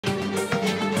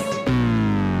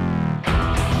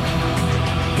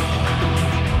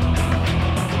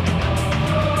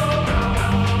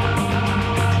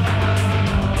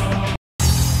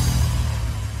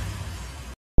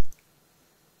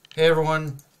Hey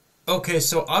everyone. Okay,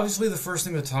 so obviously the first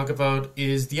thing to talk about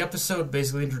is the episode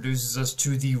basically introduces us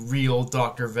to the real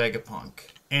Dr. Vegapunk.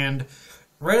 And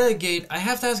right out of the gate, I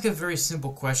have to ask a very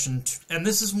simple question, and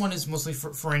this is one is mostly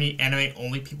for any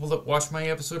anime-only people that watch my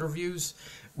episode reviews,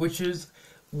 which is,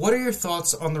 what are your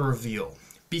thoughts on the reveal?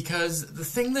 Because the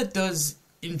thing that does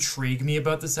intrigue me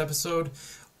about this episode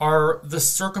are the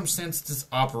circumstances it's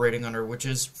operating under, which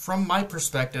is, from my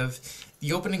perspective,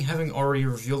 the opening having already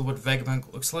revealed what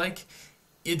Vegapunk looks like,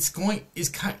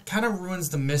 kind of ruins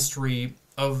the mystery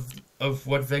of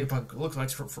what Vegapunk looks like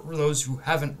for those who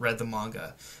haven't read the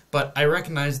manga. But I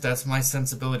recognize that's my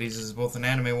sensibilities as both an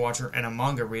anime watcher and a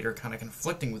manga reader kind of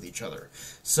conflicting with each other.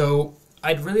 So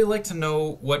I'd really like to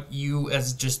know what you,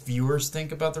 as just viewers,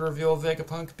 think about the reveal of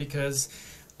Vegapunk, because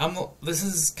this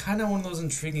is kind of one of those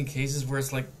intriguing cases where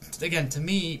it's like, again, to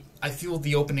me, I feel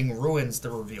the opening ruins the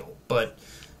reveal, but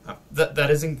that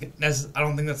isn't. I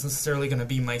don't think that's necessarily going to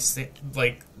be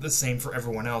the same for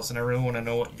everyone else, and I really want to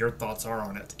know what your thoughts are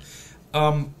on it.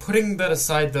 Putting that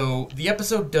aside, though, the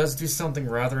episode does do something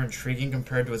rather intriguing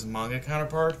compared to its manga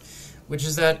counterpart, which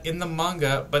is that in the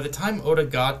manga, by the time Oda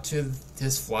got to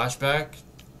this flashback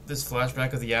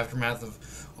of the aftermath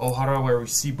of Ohara, where we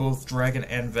see both Dragon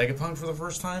and Vegapunk for the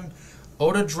first time,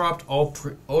 Oda dropped all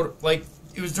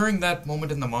it was during that moment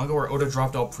in the manga where Oda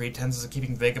dropped all pretenses of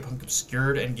keeping Vegapunk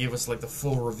obscured and gave us the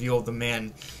full reveal of the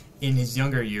man in his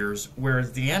younger years,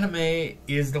 whereas the anime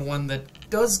is the one that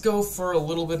does go for a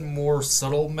little bit more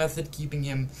subtle method, keeping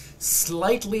him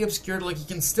slightly obscured. You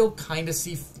can still kind of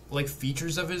see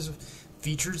features of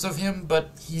him,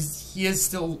 but he is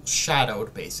still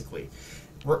shadowed, basically.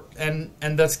 And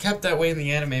that's kept that way in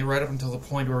the anime right up until the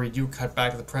point where we do cut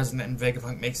back to the present and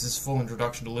Vegapunk makes his full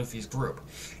introduction to Luffy's group.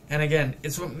 And again,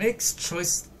 it's what makes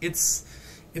it's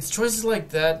choices like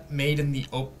that made in the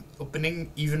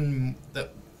opening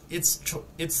it's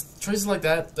choices like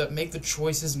that make the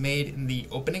choices made in the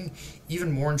opening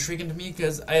even more intriguing to me,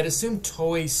 because I had assumed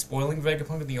Toei spoiling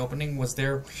Vegapunk in the opening was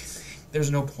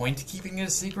there's no point to keeping it a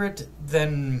secret,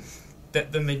 then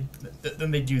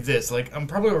they do this. I'm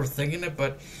probably overthinking it,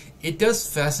 but it does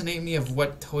fascinate me of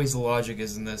what Toei's logic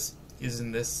is in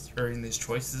these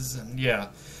choices, and yeah.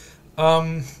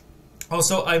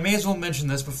 Also, I may as well mention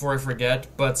this before I forget,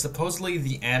 but supposedly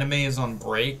the anime is on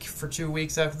break for 2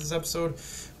 weeks after this episode,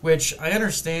 which I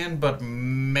understand, but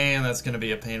man, that's going to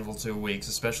be a painful 2 weeks,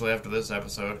 especially after this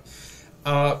episode.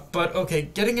 But okay,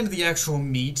 getting into the actual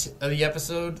meat of the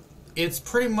episode, it's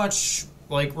pretty much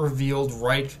revealed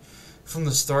right from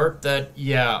the start that,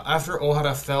 yeah, after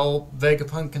Ohara fell,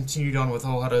 Vegapunk continued on with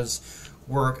Ohara's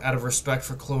work out of respect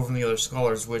for Clover and the other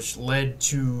scholars, which led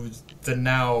to the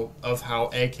now of how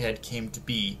Egghead came to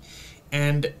be.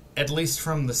 And at least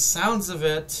from the sounds of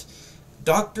it,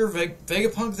 Dr.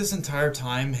 Vegapunk this entire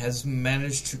time has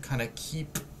managed to kind of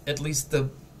keep at least a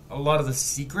lot of the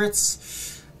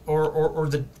secrets or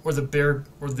the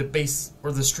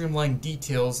streamlined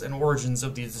details and origins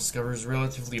of these discoveries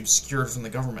relatively obscured from the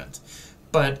government.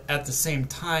 But at the same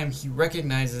time, he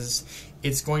recognizes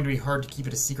it's going to be hard to keep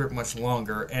it a secret much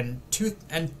longer. And with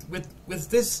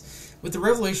the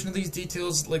revelation of these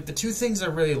details, the two things I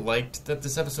really liked that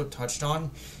this episode touched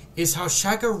on is how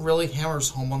Shaka really hammers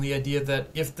home on the idea that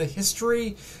if the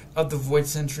history of the Void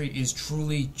Century is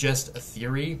truly just a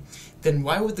theory, then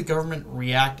why would the government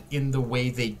react in the way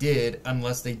they did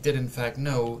unless they did in fact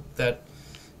know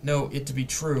it to be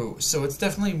true? So it's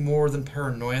definitely more than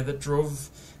paranoia that drove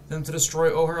them to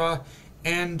destroy Ohara.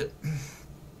 And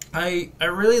I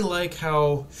really like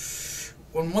how...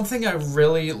 One thing I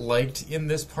really liked in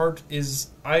this part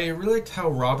is I really liked how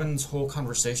Robin's whole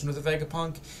conversation with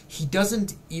Vegapunk, he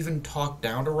doesn't even talk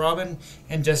down to Robin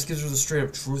and just gives her the straight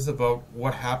up truth about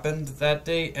what happened that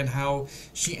day, and how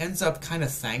she ends up kind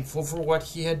of thankful for what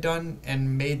he had done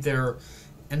and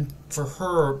for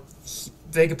her,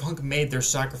 Vegapunk made their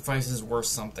sacrifices worth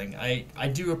something. I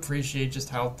do appreciate just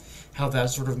how that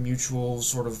sort of mutual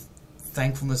sort of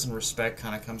thankfulness and respect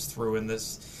kind of comes through in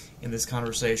this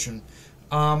conversation.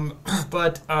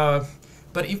 But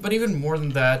even more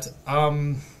than that,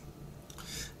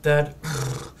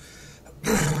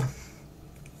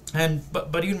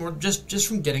 but even more, just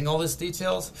from getting all these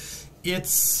details,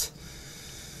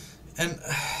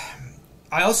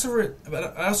 I also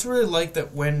really like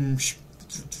that when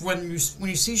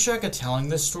you see Shaka telling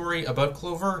this story about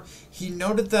Clover, he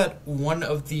noted that one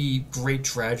of the great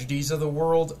tragedies of the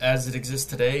world as it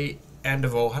exists today and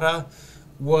of Ohara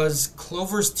was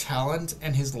Clover's talent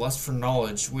and his lust for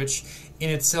knowledge, which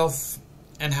in itself,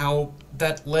 and how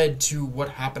that led to what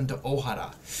happened to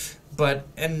Ohara.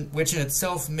 Which in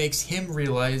itself makes him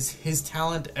realize his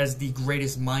talent as the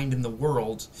greatest mind in the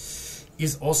world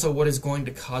is also what is going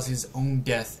to cause his own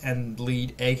death and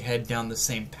lead Egghead down the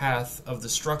same path of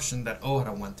destruction that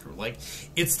Ohara went through. Like,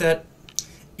 it's that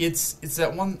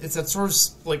sort of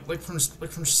like from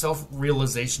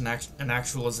self-realization and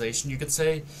actualization, you could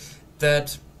say,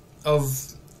 that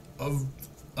of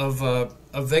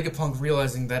Vegapunk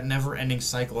realizing that never-ending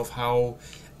cycle of how,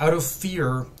 out of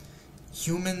fear,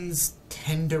 humans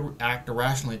tend to act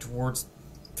irrationally towards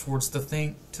the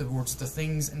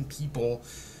things and people,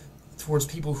 towards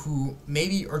people who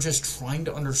maybe are just trying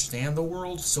to understand the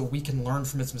world so we can learn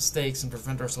from its mistakes and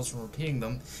prevent ourselves from repeating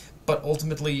them, but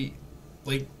ultimately,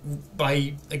 like,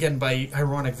 by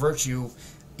ironic virtue,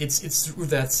 it's through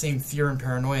that same fear and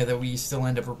paranoia that we still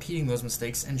end up repeating those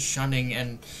mistakes and shunning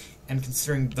and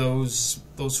considering those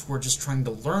who are just trying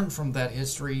to learn from that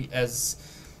history as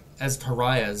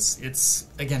pariahs. It's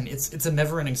a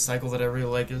never-ending cycle that I really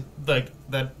like.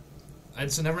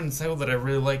 It's a never-ending cycle that I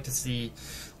really like to see,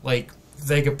 like,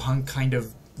 Vegapunk kind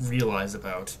of realize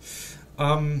about.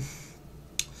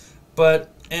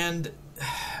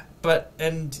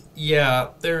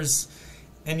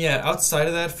 Outside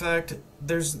of that fact,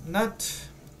 there's not.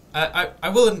 I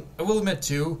will admit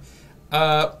too.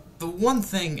 The one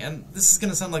thing, and this is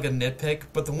gonna sound like a nitpick,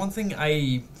 but the one thing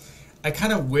I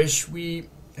kind of wish we'd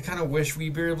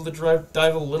be able to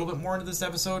dive a little bit more into this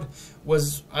episode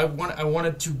was I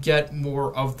wanted to get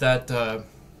more of that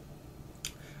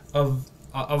of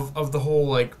the whole,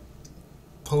 like,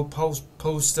 post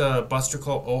Buster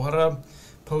Call Ohara,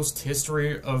 post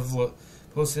history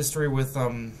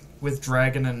with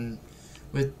Dragon and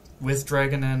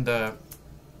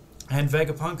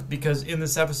Vegapunk, because in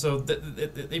this episode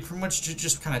they pretty much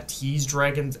just kind of tease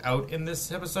Dragons out in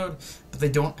this episode, but they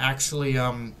don't actually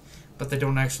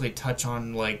touch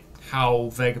on, like, how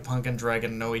Vegapunk and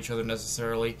Dragon know each other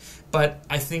necessarily. But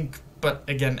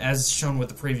again, as shown with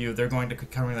the preview, they're going to be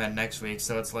covering that next week.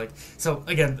 So it's like,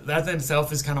 again, that in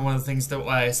itself is kind of one of the things that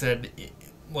why I said,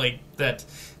 like, that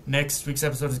next week's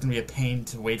episode is going to be a pain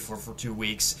to wait for 2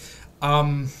 weeks.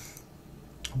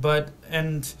 But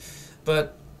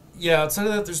yeah, outside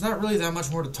of that, there's not really that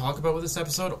much more to talk about with this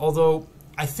episode, although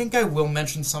I think I will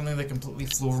mention something that completely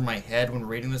flew over my head when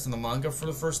reading this in the manga for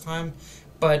the first time,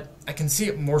 but I can see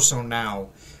it more so now,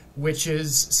 which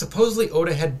is supposedly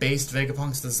Oda had based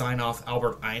Vegapunk's design off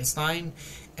Albert Einstein,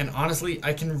 and honestly,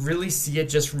 I can really see it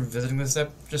just from revisiting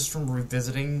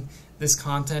this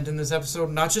content in this episode,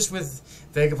 not just with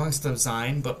Vegapunk's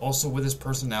design, but also with his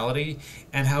personality,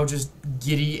 and how just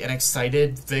giddy and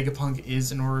excited Vegapunk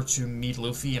is in order to meet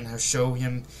Luffy and how show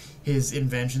him his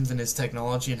inventions and his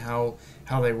technology and how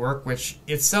they work, which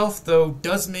itself, though,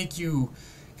 does make you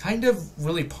kind of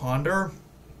really ponder,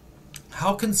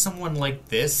 how can someone like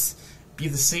this be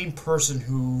the same person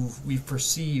who we've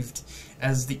perceived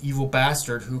as the evil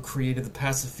bastard who created the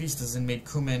pacifistas and made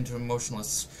Kuma into a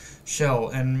motionless shell?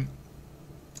 And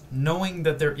knowing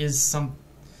that there is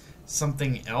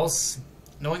something else,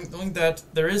 knowing that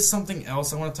there is something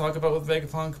else I want to talk about with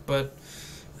Vegapunk, but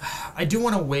I do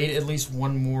want to wait at least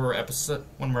one more episode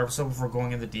before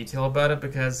going into detail about it,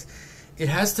 because it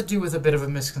has to do with a bit of a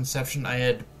misconception I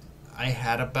had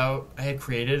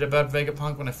created about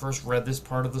Vegapunk when I first read this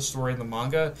part of the story in the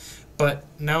manga, but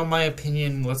now my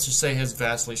opinion, let's just say, has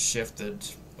vastly shifted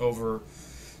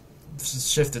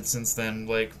since then.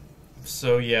 Like,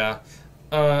 so yeah.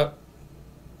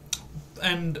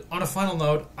 And on a final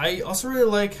note, I also really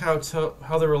like how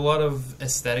there were a lot of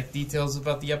aesthetic details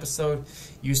about the episode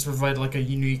used to provide, like, a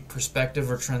unique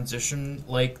perspective or transition,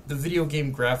 like the video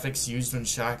game graphics used when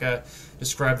Shaka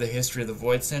described the history of the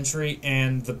Void Century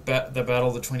and the battle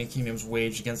of the 20 Kingdoms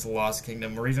waged against the Lost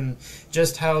Kingdom, or even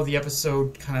just how the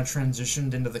episode kind of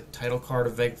transitioned into the title card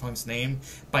of Vegapunk's name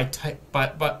by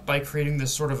creating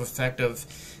this sort of effect of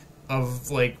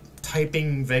like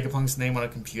typing Vegapunk's name on a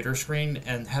computer screen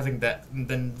and having that, and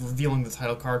then revealing the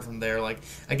title card from there. Like,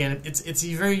 again, it's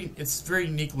very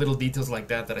unique little details like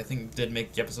that I think did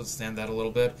make the episode stand out a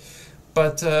little bit.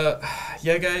 But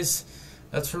yeah, guys,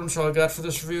 that's pretty much all I got for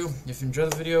this review. If you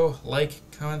enjoyed the video, like,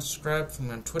 comment, subscribe. Follow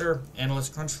me on Twitter,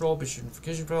 Analyst Crunchyroll. Be sure to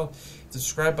notification bell, hit the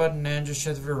subscribe button, and just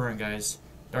share the video around, guys.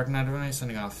 Dark Knight of Night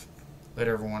signing off.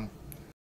 Later, everyone.